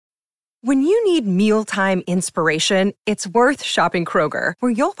When you need mealtime inspiration, it's worth shopping Kroger,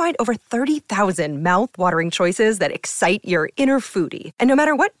 where you'll find over 30,000 mouth-watering choices that excite your inner foodie. And no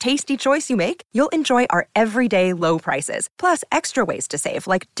matter what tasty choice you make, you'll enjoy our everyday low prices, plus extra ways to save,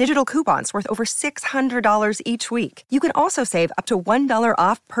 like digital coupons worth over $600 each week. You can also save up to $1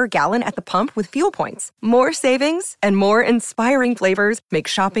 off per gallon at the pump with fuel points. More savings and more inspiring flavors make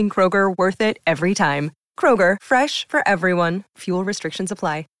shopping Kroger worth it every time. Kroger, fresh for everyone. Fuel restrictions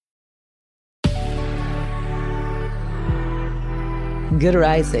apply. Good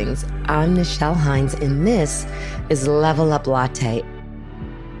Risings. I'm Nichelle Hines, and this is Level Up Latte.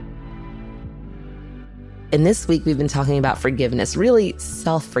 And this week, we've been talking about forgiveness, really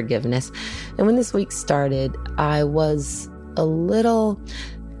self-forgiveness. And when this week started, I was a little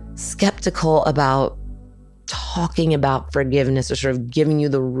skeptical about talking about forgiveness or sort of giving you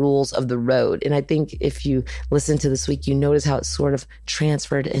the rules of the road. And I think if you listen to this week, you notice how it's sort of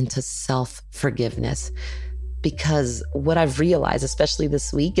transferred into self-forgiveness. Because what I've realized, especially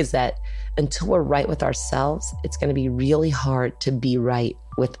this week, is that until we're right with ourselves, it's going to be really hard to be right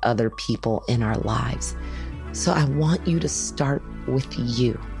with other people in our lives. So I want you to start with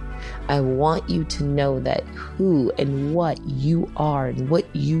you. I want you to know that who and what you are and what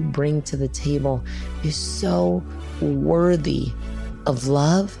you bring to the table is so worthy of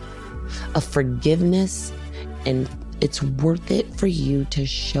love, of forgiveness, and it's worth it for you to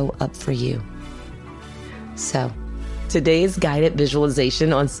show up for you. So, today's guided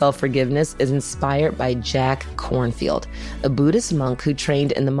visualization on self-forgiveness is inspired by Jack Kornfield, a Buddhist monk who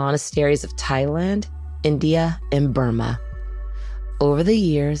trained in the monasteries of Thailand, India, and Burma. Over the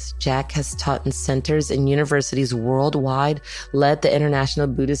years, Jack has taught in centers and universities worldwide, led the International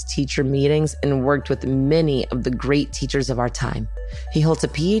Buddhist Teacher Meetings, and worked with many of the great teachers of our time. He holds a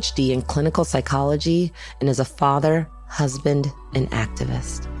PhD in clinical psychology and is a father, husband, and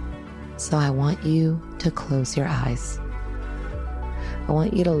activist. So I want you to close your eyes. I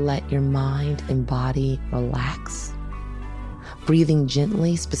want you to let your mind and body relax, breathing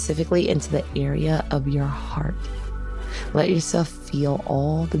gently, specifically into the area of your heart. Let yourself feel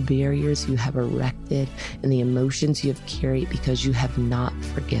all the barriers you have erected and the emotions you have carried because you have not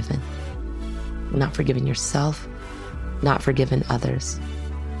forgiven. Not forgiven yourself, not forgiven others.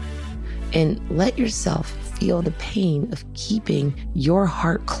 And let yourself feel the pain of keeping your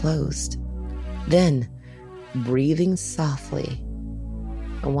heart closed. Then, breathing softly,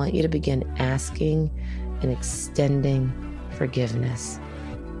 I want you to begin asking and extending forgiveness.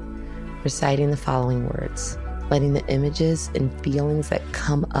 Reciting the following words, letting the images and feelings that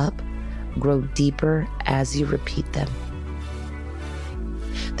come up grow deeper as you repeat them.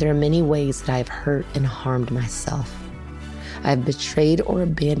 There are many ways that I have hurt and harmed myself. I have betrayed or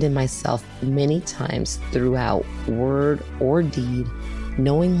abandoned myself many times throughout word or deed,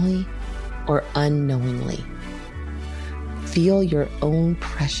 knowingly or unknowingly. Feel your own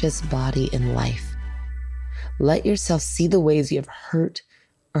precious body in life. Let yourself see the ways you have hurt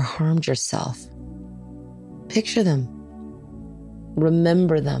or harmed yourself. Picture them.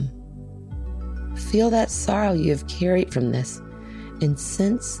 Remember them. Feel that sorrow you have carried from this and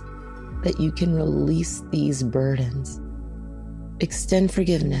sense that you can release these burdens. Extend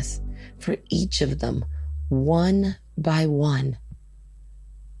forgiveness for each of them, one by one.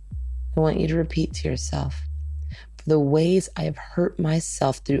 I want you to repeat to yourself, for the ways I have hurt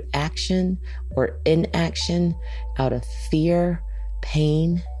myself through action or inaction, out of fear,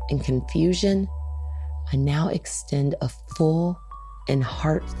 pain, and confusion, I now extend a full and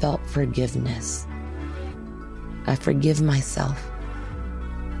heartfelt forgiveness. I forgive myself.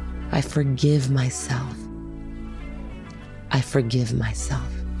 I forgive myself. I forgive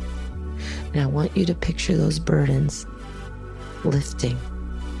myself. And I want you to picture those burdens lifting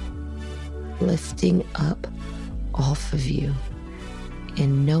up off of you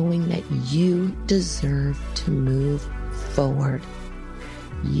and knowing that you deserve to move forward.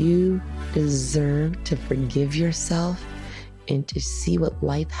 You deserve to forgive yourself and to see what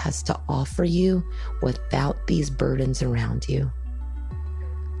life has to offer you without these burdens around you.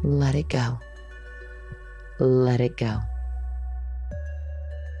 Let it go. Let it go.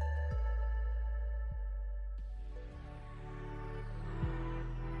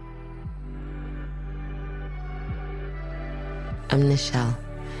 I'm Nichelle,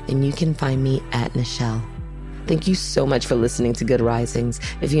 and you can find me at Nichelle. Thank you so much for listening to Good Risings.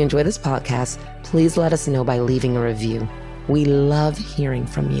 If you enjoy this podcast, please let us know by leaving a review. We love hearing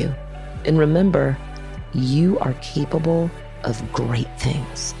from you. And remember, you are capable of great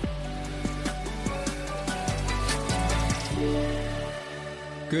things.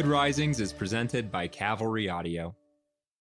 Good Risings is presented by Cavalry Audio.